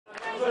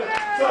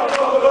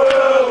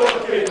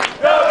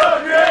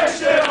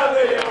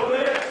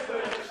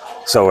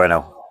So,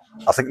 Reno,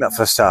 I think that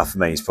first half for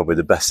me is probably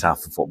the best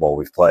half of football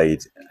we've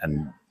played,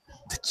 and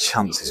the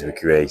chances we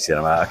created.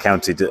 I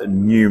counted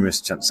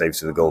numerous chance saves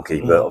for the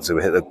goalkeeper. Obviously,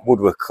 we hit the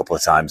woodwork a couple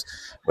of times.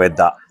 We had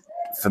that,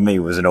 for me,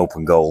 was an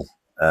open goal.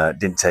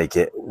 Didn't take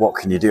it. What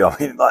can you do? I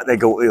mean, like they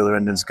go to the other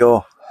end and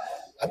score.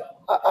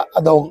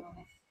 I don't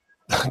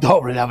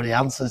really have any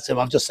answers to him.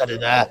 I've just said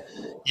it there.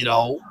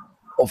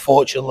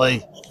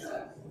 Unfortunately,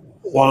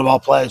 one of our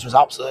players was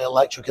absolutely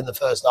electric in the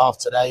first half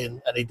today,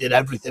 and he did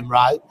everything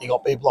right. He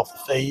got people off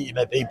the feet. He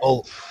made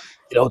people,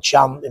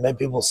 chant. He made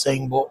people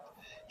sing, but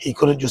he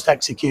couldn't just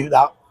execute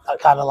that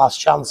kind of last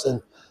chance. And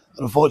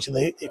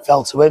unfortunately, it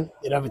fell to him.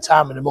 Every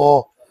time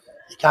anymore,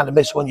 you kind of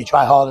miss one. You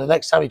try harder the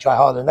next time. You try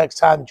harder the next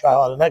time. You try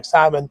harder the next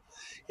time. And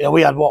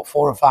we had 4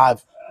 or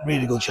 5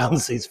 really good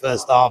chances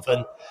first half,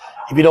 and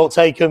if you don't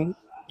take them,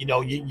 you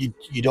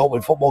don't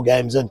win football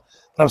games. And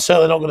I'm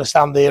certainly not going to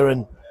stand there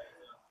and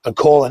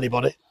call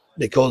anybody,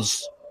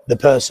 because the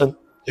person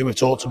who we've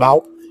talked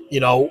about,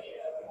 we'll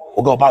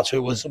go back to it,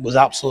 was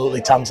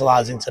absolutely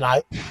tantalising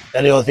tonight.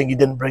 And the only thing he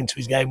didn't bring to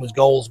his game was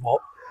goals. But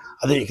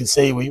I think you can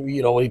see,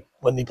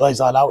 when he plays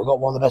like that, we've got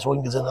one of the best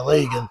wingers in the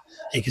league, and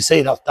you can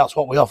see that's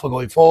what we offer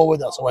going forward.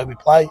 That's the way we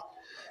play.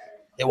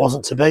 It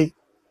wasn't to be.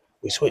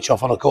 We switch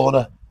off on a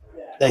corner,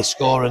 they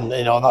score, and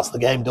that's the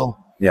game done.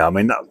 Yeah, I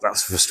mean,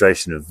 that's the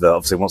frustration of,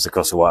 obviously, once they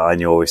cross the white line,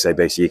 you always say,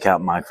 basically, you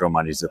can't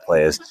micromanage the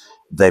players.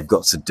 They've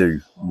got to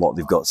do what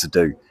they've got to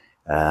do.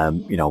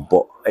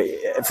 But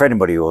for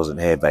anybody who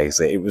wasn't here,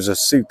 basically, it was a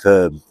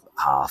superb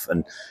half.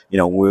 And,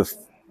 we're,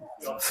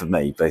 for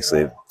me,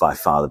 basically, by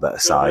far the better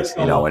side,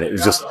 and it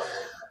was just,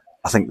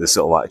 I think there's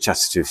sort of like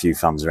chatted to a few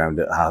fans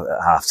around at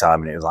half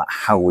time, and it was like,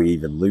 how are we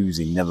even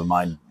losing? Never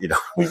mind,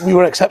 We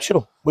were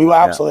exceptional. We were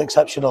absolutely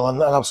exceptional,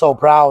 and I'm so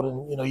proud.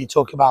 And, you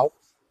talk about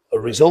the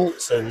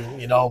results,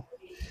 and,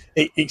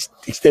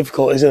 it's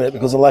difficult, isn't it?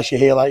 Because unless you're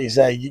here, like you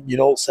say, you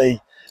don't see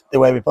the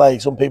way we play.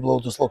 Some people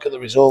will just look at the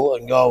result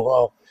and go,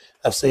 "Oh,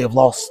 FC have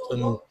lost,"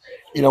 and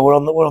we're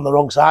on the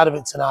wrong side of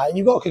it tonight. And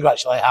you've got to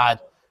congratulate Hyde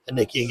and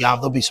Nicky and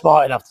Gav. They'll be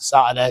smart enough to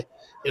Saturday.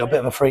 A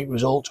bit of a freak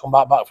result to come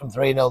back from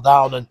 3-0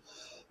 down, and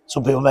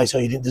some people may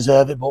say you didn't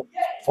deserve it, but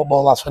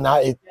football lasts for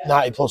 90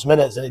 plus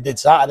minutes, and it did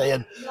Saturday,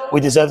 and we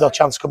deserved our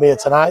chance to come here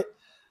tonight.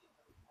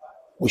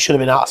 We should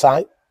have been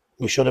outside.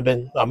 We should have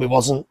been, and we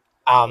wasn't.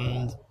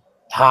 And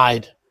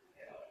Hyde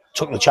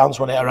took the chance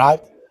when it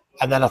arrived,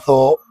 and then I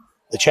thought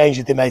the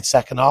changes they made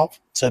second half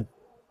to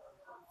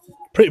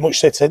pretty much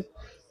sit in,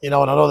 and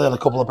I know they had a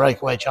couple of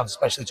breakaway chances,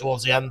 especially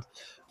towards the end,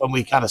 when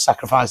we kind of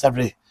sacrificed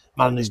every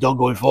man and his dog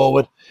going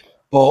forward.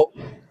 But,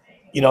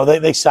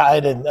 they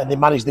sat in and they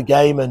managed the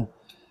game, and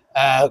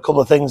a couple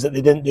of things that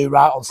they didn't do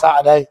right on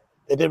Saturday,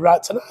 they did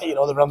right tonight. They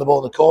ran the ball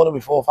in the corner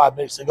with 4 or 5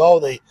 minutes to go.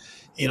 They,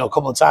 a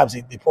couple of times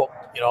they put,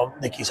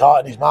 Nicky's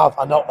heart in his mouth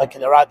and not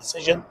making the right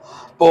decision.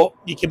 But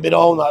you can be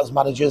known that as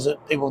managers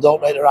that people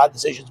don't make the right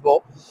decisions.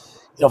 But,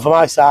 for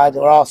my side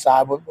or our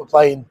side, we're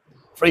playing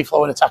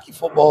free-flowing attacking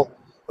football.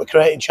 We're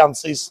creating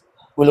chances.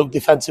 We look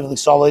defensively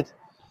solid.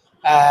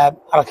 And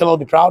I can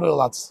only be proud of the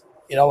lads,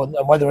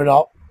 and whether or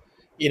not,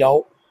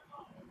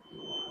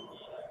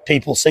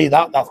 people see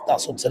that's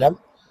up to them.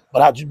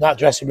 But that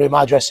dressing room,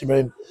 my dressing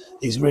room,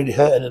 is really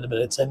hurting at the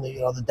minute. And,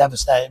 they're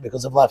devastated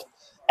because they've left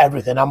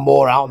everything and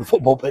more out on the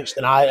football pitch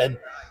tonight. And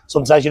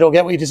sometimes you don't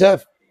get what you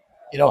deserve.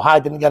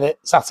 Hyde didn't get it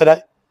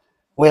Saturday.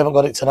 We haven't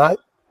got it tonight.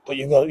 But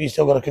you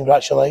still got to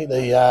congratulate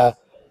the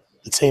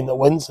team that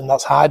wins, and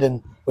that's Hyde,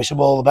 and wish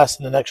them all the best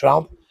in the next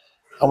round.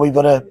 And we've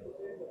got to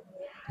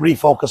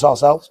refocus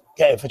ourselves,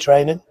 get in for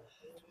training,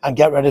 and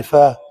get ready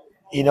for,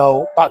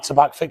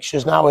 back-to-back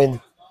fixtures now in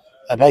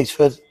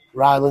Batesford,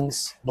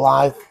 Rylands,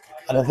 Blythe,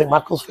 and I think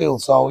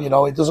Macclesfield. So, it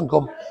don't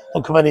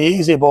come any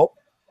easier, but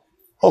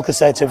all I can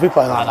say to if we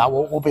play like that,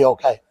 we'll be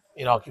okay.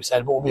 I keep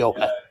saying, but we'll be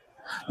okay.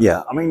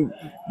 Yeah, I mean,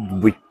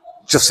 we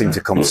just seem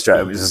to come straight.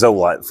 It was as though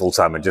like full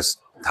time had just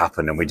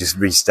happened, and we just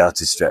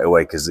restarted straight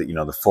away because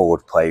the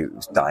forward play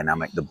was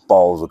dynamic. The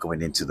balls were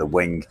going into the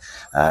wing.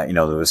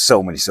 There was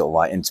so many sort of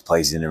like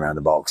interplays in and around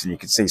the box, and you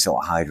could see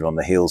sort of Hyde on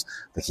the heels.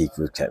 The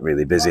keeper was kept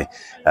really busy.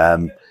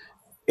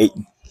 It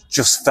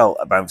just felt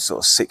about sort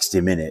of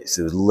 60 minutes.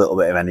 There was a little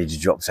bit of energy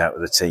dropped out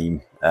of the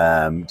team.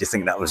 Do you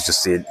think that was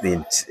just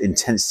the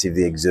intensity of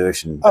the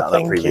exertion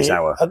that previous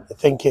hour? I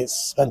think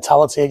it's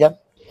mentality again.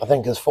 I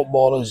think as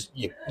footballers,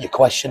 you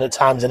question at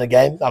times in a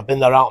game. I've been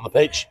there out on the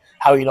pitch.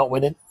 How are you not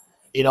winning?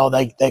 They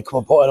come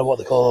and put in what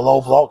they call a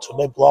low block to a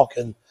mid block,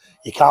 and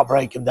you can't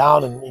break them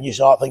down, and you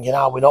start thinking,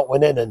 we're not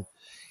winning, and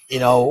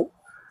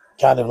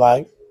kind of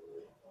like,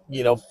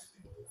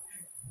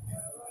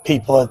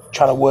 people are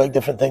trying to work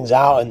different things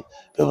out, and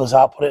people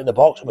start putting it in the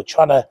box, and we're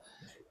trying to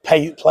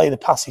play the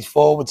passes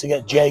forward to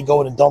get Jay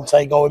going and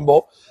Dante going.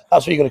 But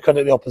that's what you're going to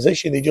credit the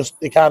opposition.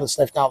 They kind of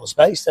sniffed out the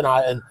space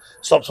tonight and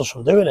stopped us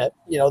from doing it.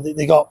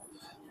 They got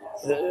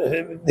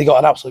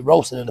an absolute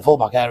roasting in the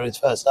fullback area in the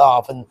first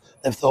half, and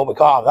they've thought we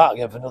can't have that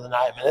again for another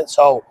 90 minutes.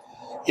 So,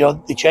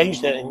 they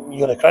changed it, and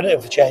you're going to credit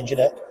them for changing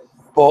it.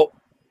 But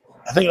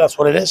I think that's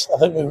what it is. I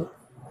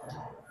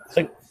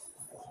think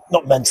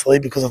not mentally,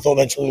 because I thought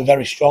mentally we were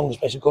very strong,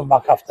 especially coming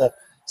back after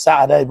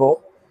Saturday, but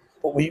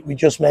we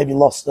just maybe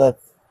lost the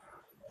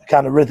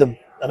kind of rhythm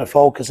and a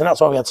focus, and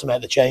that's why we had to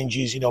make the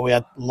changes. You know, we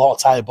had a lot of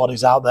tired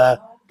bodies out there.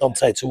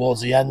 Dante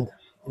towards the end,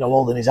 you know,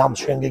 holding his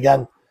hamstring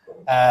again.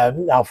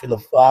 Alfie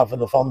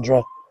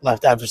Lafondra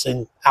left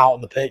everything out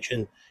on the pitch,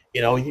 and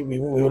you know, we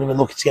would have been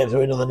lucky to get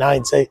through another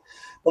 90.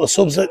 But the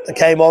subs that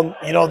came on,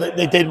 you know,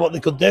 they did what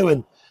they could do,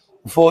 and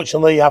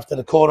unfortunately, after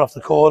the corner after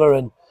corner,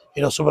 and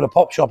you know, some of the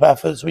pop shop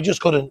efforts, we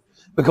couldn't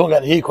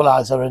get the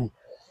equaliser, and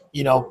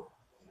you know,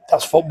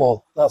 that's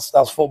football. That's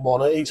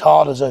football. It's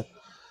hard as a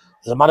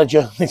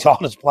manager, it's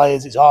hard as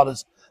players, it's hard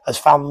as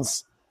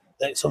fans.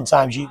 That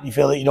sometimes you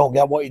feel that you don't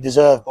get what you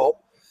deserve, but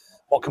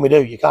what can we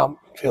do? You can't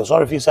feel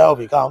sorry for yourself.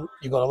 You've got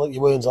to look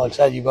your wounds. Like I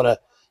said, you've got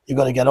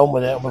to get on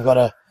with it, and we've got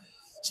to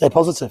stay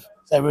positive,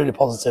 stay really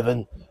positive.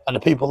 And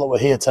the people that were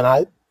here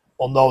tonight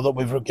will know that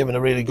we've given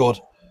a really good,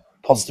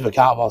 positive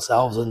account of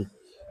ourselves. And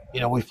you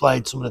know, we've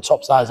played some of the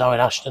top sides now in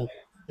Ashton,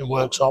 in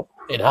Worksop,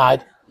 in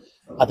Hyde.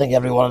 I think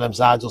every one of them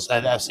sides will say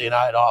that FC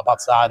United are a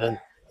bad side, and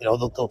you know,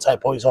 they'll take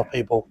points off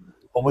people.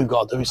 What we've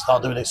got to do is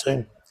start doing it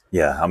soon.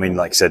 Yeah, I mean,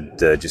 like I said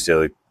just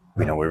earlier,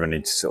 you know, we're running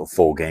into sort of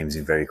 4 games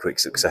in very quick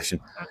succession.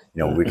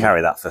 You know, we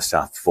carry that first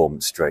half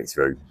performance straight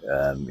through.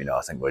 You know,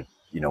 I think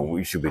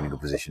we should be in a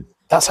good position.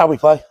 That's how we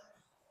play.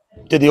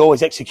 Did they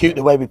always execute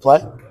the way we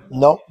play?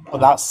 No, but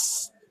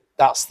that's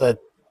the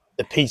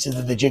pieces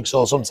of the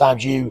jigsaw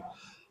sometimes you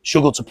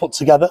struggle to put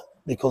together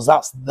because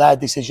that's their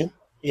decision,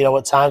 you know,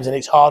 at times, and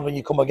it's hard when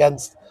you come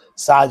against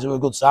sides who are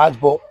good sides,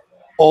 but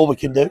all we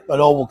can do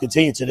and all we'll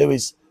continue to do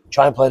is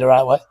try and play the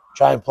right way,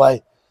 try and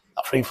play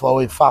that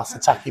free-flowing, fast,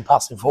 attacking,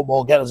 passing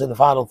football, get us in the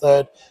final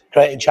third,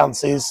 creating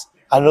chances.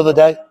 Another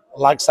day,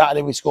 like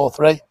Saturday, we score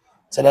 3.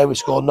 Today, we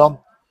scored none.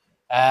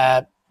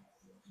 But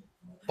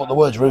the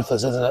word's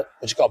ruthless, isn't it?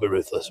 It's got to be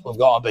ruthless. We've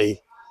got to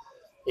be,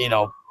 you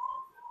know,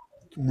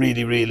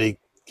 really, really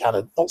kind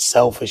of not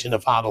selfish in the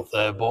final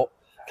third, but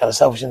kind of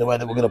selfish in the way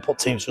that we're going to put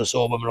teams to a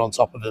sword when we're on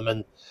top of them.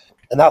 And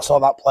that's not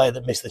that player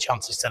that missed the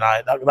chances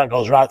tonight. That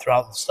goes right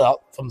throughout the start,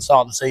 from the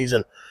start of the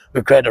season.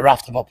 We've created a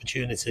raft of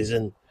opportunities,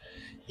 and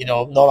you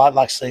know, not like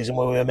last season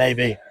where we were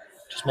maybe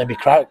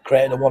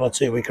creating a 1 or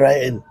 2. We're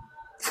creating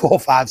 4,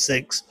 5,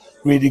 6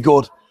 really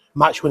good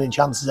match-winning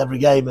chances every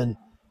game, and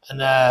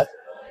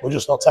we're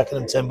just not taking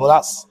them, Tim.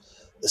 But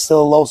there's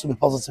still loads to be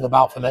positive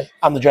about for me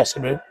and the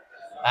dressing room.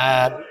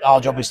 Our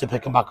job is to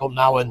pick them back up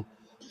now and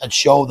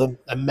show them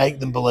and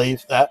make them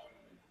believe that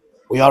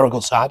we are a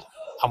good side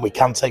and we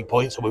can take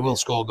points and we will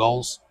score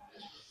goals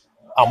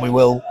and we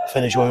will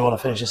finish where we want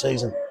to finish the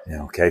season.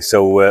 Yeah, okay.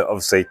 So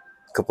obviously a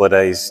couple of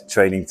days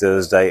training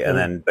Thursday and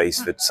then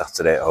Baseford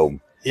Saturday at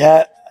home.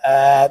 Yeah,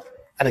 and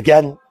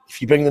again,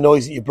 if you bring the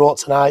noise that you brought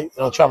tonight,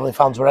 you know, travelling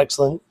fans were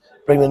excellent.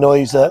 Bring the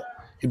noise that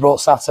you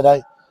brought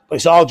Saturday. But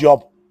it's our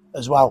job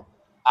as well,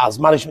 as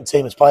management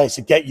team, as players,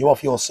 to get you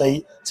off your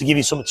seat, to give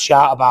you something to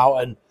shout about.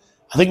 And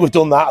I think we've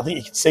done that. I think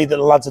you can see that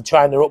the lads are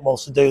trying their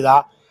utmost to do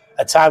that.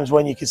 At times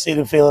when you can see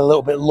them feeling a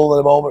little bit lull at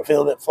the moment,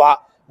 feeling a bit flat,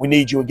 we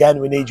need you again,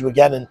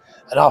 and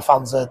our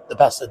fans are the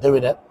best at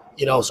doing it.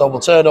 You know, so we'll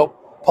turn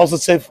up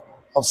positive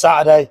on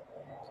Saturday,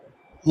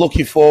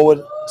 looking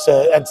forward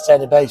to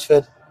entertaining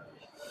Baseford,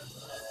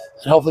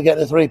 and hopefully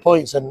getting the 3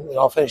 points. And you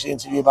know, I'll finish the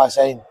interview by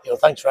saying, you know,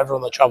 thanks for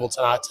everyone that travelled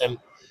tonight, Tim.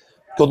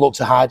 Good luck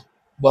to Hyde.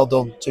 Well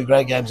done. 2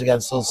 great games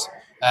against us,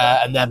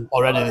 and then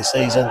already this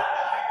season.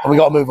 And we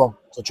got to move on.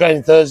 So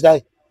training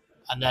Thursday,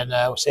 and then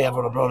we'll see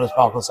everyone at Brothers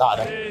Park on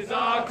Saturday.